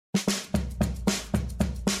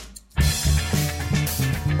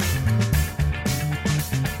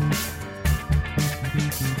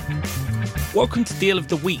Welcome to Deal of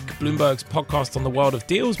the Week, Bloomberg's podcast on the world of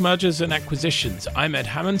deals, mergers, and acquisitions. I'm Ed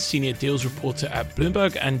Hammond, senior deals reporter at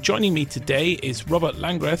Bloomberg, and joining me today is Robert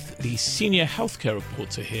Langreth, the senior healthcare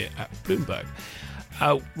reporter here at Bloomberg.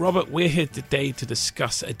 Robert, we're here today to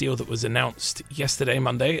discuss a deal that was announced yesterday,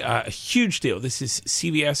 Monday, a huge deal. This is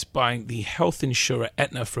CVS buying the health insurer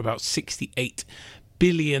Aetna for about $68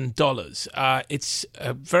 billion. It's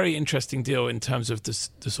a very interesting deal in terms of the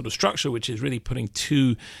sort of structure, which is really putting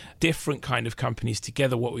two different kind of companies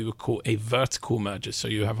together, what we would call a vertical merger. So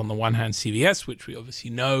you have on the one hand CVS, which we obviously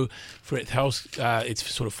know for its health,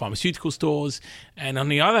 its sort of pharmaceutical stores. And on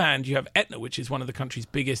the other hand, you have Aetna, which is one of the country's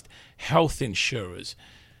biggest health insurers.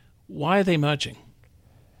 Why are they merging?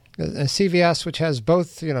 CVS, which has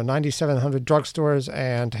both 9,700 drugstores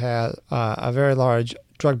and has a very large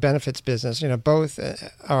drug benefits business, both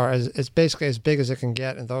are it's basically as big as it can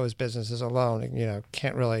get in those businesses alone.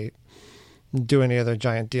 Can't really do any other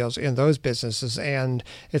giant deals in those businesses, and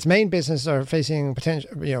its main businesses are facing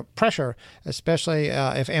potential pressure, especially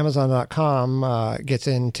if Amazon.com gets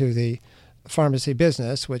into the pharmacy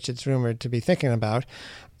business, which it's rumored to be thinking about.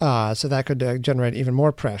 So that could generate even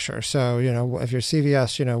more pressure. So, if you're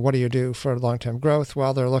CVS, what do you do for long-term growth?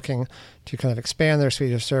 Well, they're looking to kind of expand their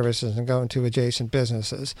suite of services and go into adjacent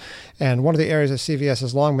businesses. And one of the areas that CVS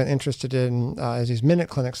has long been interested in is these minute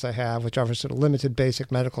clinics they have, which offer sort of limited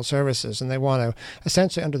basic medical services. And they want to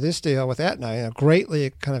essentially, under this deal with Aetna,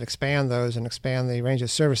 greatly kind of expand those and expand the range of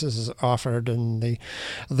services offered. And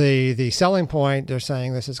the selling point, they're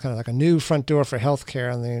saying this is kind of like a new front door for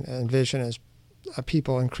healthcare, and the envision is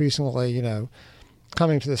people increasingly,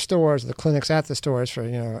 coming to the stores, the clinics at the stores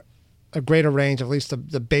for, a greater range, at least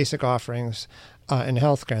the basic offerings in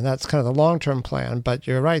healthcare. And that's kind of the long-term plan. But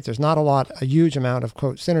you're right, there's not a huge amount of,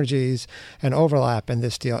 quote, synergies and overlap in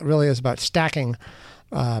this deal. It really is about stacking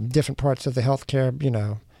different parts of the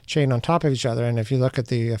healthcare, chain on top of each other. And if you look at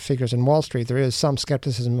the figures in Wall Street, there is some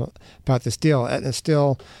skepticism about this deal. And it's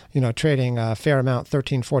still, trading a fair amount,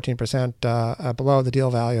 13-14% below the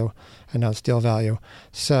deal value, announced deal value.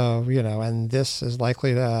 So, and this is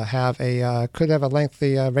likely to could have a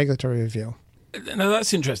lengthy regulatory review. No,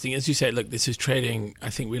 that's interesting. As you say, look, this is trading, I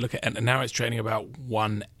think we look at it now, it's trading about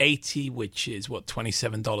 $180, which is,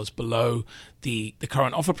 $27 below the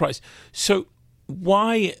current offer price. So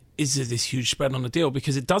why is there this huge spread on the deal?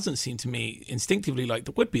 Because it doesn't seem to me instinctively like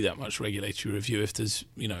there would be that much regulatory review if there's,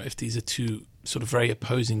 if these are two sort of very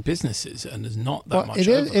opposing businesses and there's not that much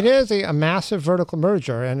overlap. It is a massive vertical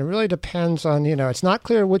merger, and it really depends on, it's not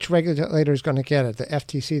clear which regulator is going to get it, the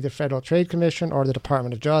FTC, the Federal Trade Commission, or the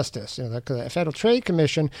Department of Justice. The Federal Trade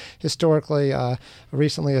Commission historically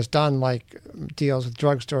recently has done deals with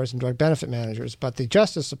drugstores and drug benefit managers, but the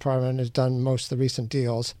Justice Department has done most of the recent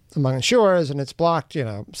deals among insurers, and it's blocked,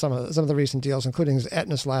 some of the recent deals, including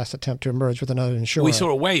Aetna's last attempt to merge with another insurer. We saw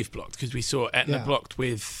a wave blocked because we saw Aetna blocked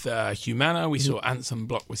with Humana. We saw Anthem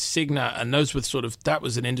blocked with Cigna, and those were that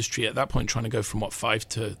was an industry at that point trying to go from 5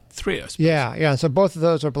 to 3, I suppose. Yeah. So both of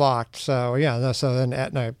those are blocked. So so then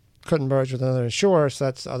Aetna couldn't merge with another insurer. So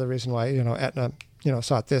that's the other reason why Aetna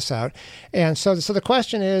sought this out. And so the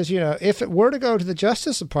question is, if it were to go to the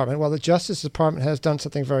Justice Department, well, the Justice Department has done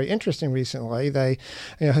something very interesting recently. They,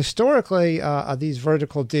 historically, these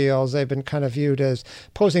vertical deals, they've been kind of viewed as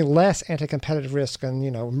posing less anti-competitive risk and,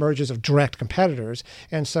 mergers of direct competitors.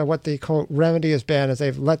 And so what the, quote, remedy has been is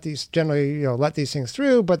they've let these things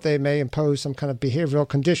through, but they may impose some kind of behavioral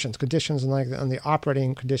conditions on the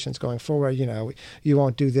operating conditions going forward. You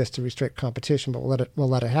won't do this to restrict competition, but we'll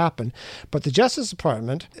let it happen. But the Justice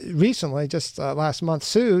Department recently, just last month,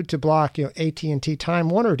 sued to block AT&T Time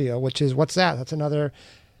Warner deal, which is what's that? That's another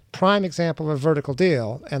prime example of a vertical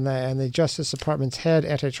deal. And the Justice Department's head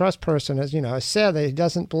antitrust person has said that he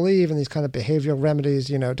doesn't believe in these kind of behavioral remedies.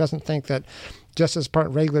 Doesn't think that Justice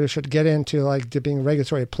Department regulators should get into to being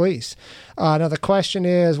regulatory police. Now the question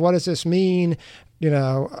is, what does this mean?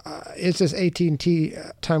 Is this AT&T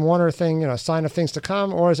Time Warner thing, a sign of things to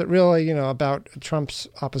come, or is it really, about Trump's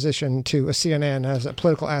opposition to a CNN as a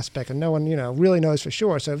political aspect, and no one, really knows for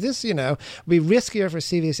sure. So if this, would be riskier for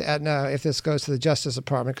CVS Aetna if this goes to the Justice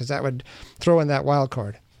Department, because that would throw in that wild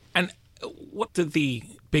card. And what do the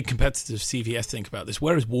big competitors of CVS think about this?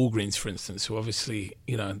 Where is Walgreens, for instance, who obviously,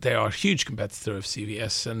 they are a huge competitor of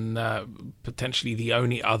CVS and potentially the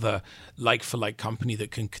only other like-for-like company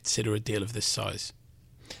that can consider a deal of this size?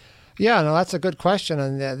 Yeah, no, that's a good question.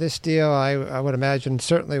 And this deal, I would imagine,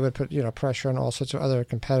 certainly would put pressure on all sorts of other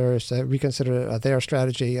competitors to reconsider their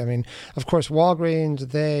strategy. I mean, of course, Walgreens,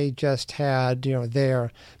 they just had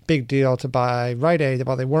their big deal to buy Rite Aid.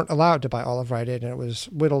 Well, they weren't allowed to buy all of Rite Aid, and it was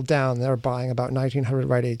whittled down. They were buying about 1,900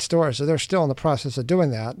 Rite Aid stores, so they're still in the process of doing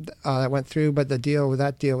that. That went through, but that deal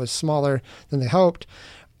was smaller than they hoped,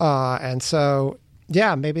 and so.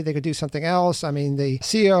 Yeah, maybe they could do something else. I mean, the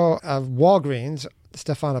CEO of Walgreens,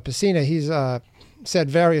 Stefano Pessina, he's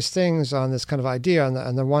said various things on this kind of idea.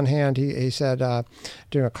 On the one hand, he said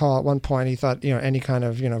during a call at one point, he thought any kind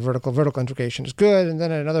of vertical integration is good. And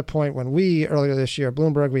then at another point, when earlier this year,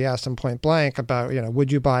 Bloomberg, we asked him point blank about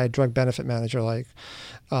would you buy a drug benefit manager like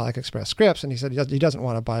Express Scripts, and he said he doesn't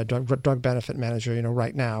want to buy a drug benefit manager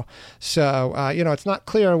right now. So it's not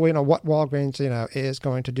clear what Walgreens is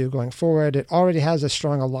going to do going forward. It already has a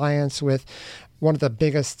strong alliance with one of the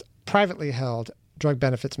biggest privately held drug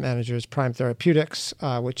benefits managers, Prime Therapeutics,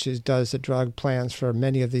 which does the drug plans for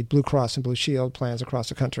many of the Blue Cross and Blue Shield plans across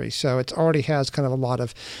the country. So it already has kind of a lot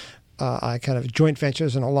of kind of joint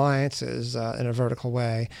ventures and alliances in a vertical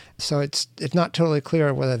way. So it's not totally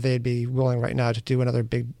clear whether they'd be willing right now to do another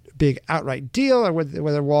big outright deal, or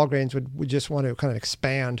whether Walgreens would just want to kind of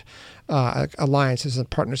expand alliances and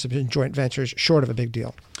partnerships and joint ventures short of a big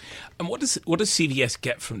deal. And what does CVS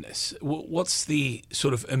get from this? What's the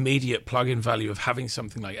sort of immediate plug-in value of having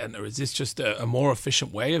something like Aetna? Is this just a more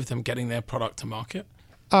efficient way of them getting their product to market?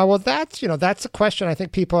 Well, that's the question I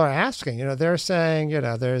think people are asking. They're saying,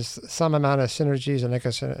 there's some amount of synergies and I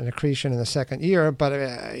guess an accretion in the second year, but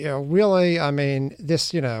really, I mean,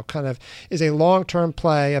 this kind of is a long-term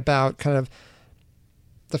play about kind of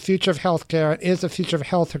the future of healthcare. Is the future of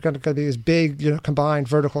health going to be these big, combined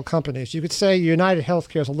vertical companies? You could say United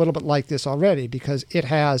Healthcare is a little bit like this already because it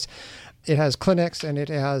has clinics and it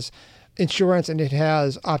has insurance, and it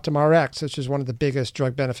has OptumRx, which is one of the biggest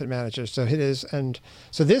drug benefit managers. So it is, and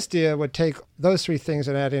so this deal would take those three things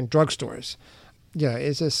and add in drugstores.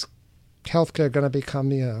 Is this healthcare going to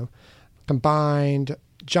become, combined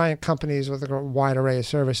giant companies with a wide array of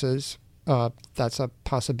services? That's a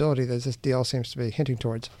possibility that this deal seems to be hinting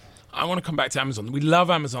towards. I want to come back to Amazon. We love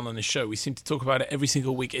Amazon on this show. We seem to talk about it every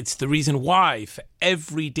single week. It's the reason why for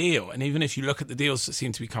every deal. And even if you look at the deals that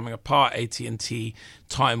seem to be coming apart, AT&T,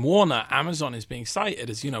 Time Warner, Amazon is being cited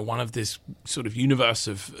as, one of this sort of universe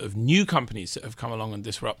of new companies that have come along and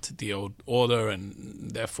disrupted the old order.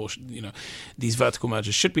 And therefore, these vertical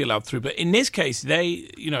mergers should be allowed through. But in this case, they,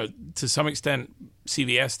 to some extent,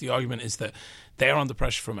 CVS, the argument is that they are under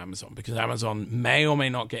pressure from Amazon because Amazon may or may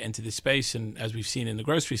not get into this space. And as we've seen in the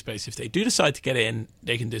grocery space, if they do decide to get in,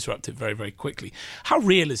 they can disrupt it very, very quickly. How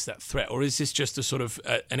real is that threat? Or is this just a sort of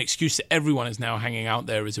an excuse that everyone is now hanging out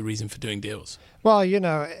there as a reason for doing deals? Well,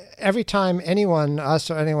 every time us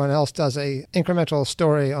or anyone else does a incremental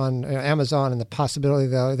story on Amazon and the possibility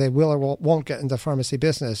that they will or won't get into the pharmacy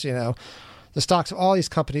business, the stocks of all these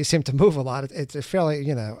companies seem to move a lot. It's fairly,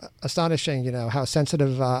 astonishing, how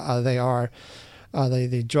sensitive they are.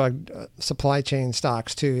 The drug supply chain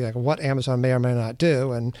stocks to what Amazon may or may not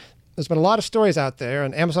do. And there's been a lot of stories out there,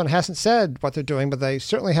 and Amazon hasn't said what they're doing, but they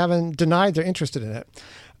certainly haven't denied they're interested in it.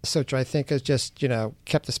 So which I think has just,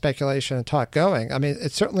 kept the speculation and talk going. I mean,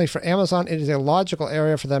 it's certainly for Amazon, it is a logical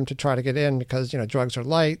area for them to try to get in because, drugs are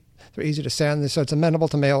light, they're easy to send, so it's amenable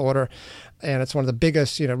to mail order, and it's one of the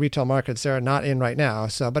biggest, retail markets they're not in right now.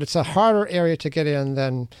 So, but it's a harder area to get in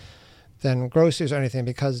than groceries or anything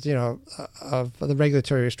because, of the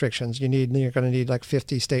regulatory restrictions. You're going to need like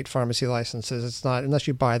 50 state pharmacy licenses. It's not, unless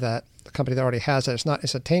you buy the company that already has it, it's not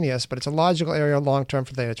instantaneous, but it's a logical area long-term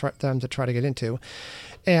for them to try to get into.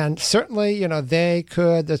 And certainly, they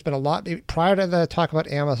could, there's been a lot, prior to the talk about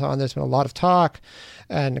Amazon, there's been a lot of talk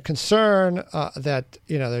and concern that,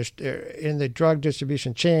 there's in the drug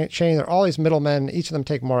distribution chain, there are all these middlemen, each of them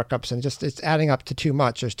take markups, and just it's adding up to too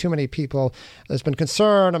much. There's too many people. There's been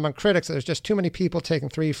concern among critics that there's just too many people taking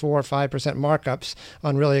 3%, 4%, 5% markups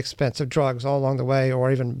on really expensive drugs all along the way,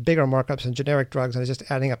 or even bigger markups on generic drugs, and it's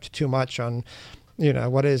just adding up to too much on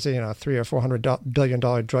what is $300 or $400 billion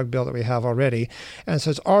drug bill that we have already. And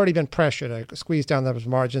so it's already been pressure to squeeze down those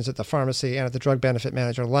margins at the pharmacy and at the drug benefit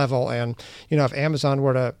manager level. And, if Amazon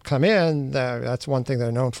were to come in, that's one thing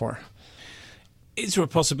they're known for. Is there a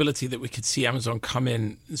possibility that we could see Amazon come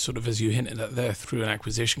in, sort of as you hinted at there, through an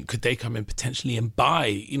acquisition? Could they come in potentially and buy,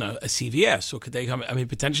 a CVS, or could they come?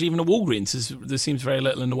 Potentially even a Walgreens? There seems very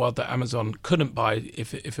little in the world that Amazon couldn't buy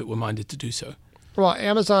if it were minded to do so. Well,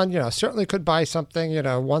 Amazon, certainly could buy something.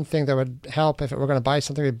 One thing that would help if it were going to buy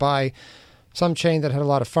something, we'd buy some chain that had a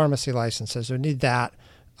lot of pharmacy licenses. We'd need that.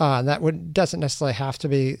 And that doesn't necessarily have to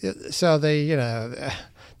be. So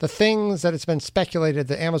the the things that it's been speculated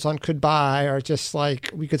that Amazon could buy are just like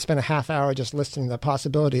we could spend a half hour just listing the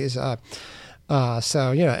possibilities.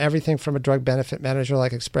 So, everything from a drug benefit manager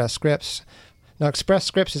like Express Scripts. Now, Express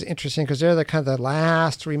Scripts is interesting because they're the kind of the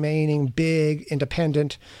last remaining big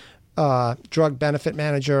independent drug benefit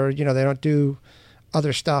manager. They don't do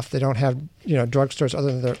other stuff. They don't have, drugstores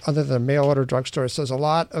other than mail order drugstores. So there's a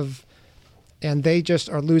lot of, and they just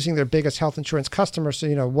are losing their biggest health insurance customer.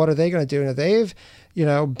 So, what are they going to do? Now, they've,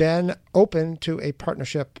 been open to a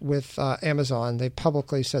partnership with Amazon. They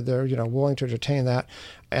publicly said they're, willing to entertain that.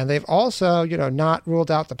 And they've also, not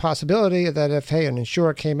ruled out the possibility that if, hey, an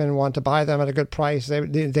insurer came in and wanted to buy them at a good price,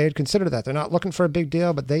 they'd consider that. They're not looking for a big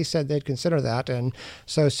deal, but they said they'd consider that. And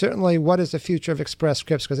so certainly what is the future of Express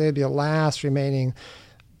Scripts? Because they'd be the last remaining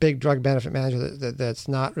big drug benefit manager that's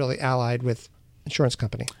not really allied with insurance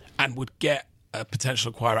company. And would get a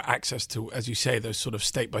potential acquirer access to, as you say, those sort of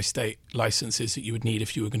state-by-state licenses that you would need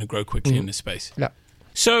if you were going to grow quickly in this space. Yeah.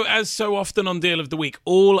 So, as so often on Deal of the Week,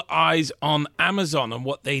 all eyes on Amazon and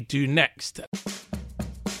what they do next.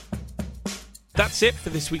 That's it for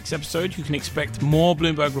this week's episode. You can expect more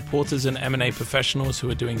Bloomberg reporters and M&A professionals who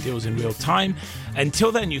are doing deals in real time.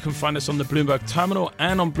 Until then, you can find us on the Bloomberg Terminal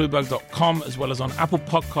and on Bloomberg.com, as well as on Apple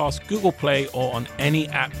Podcasts, Google Play, or on any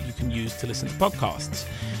app you can use to listen to podcasts.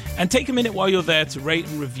 And take a minute while you're there to rate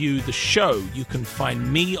and review the show. You can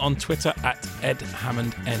find me on Twitter at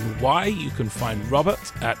EdHammondNY. You can find Robert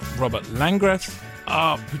at Robert Langreth.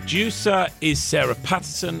 Our producer is Sarah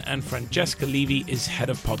Patterson, and Francesca Levy is head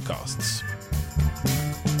of podcasts.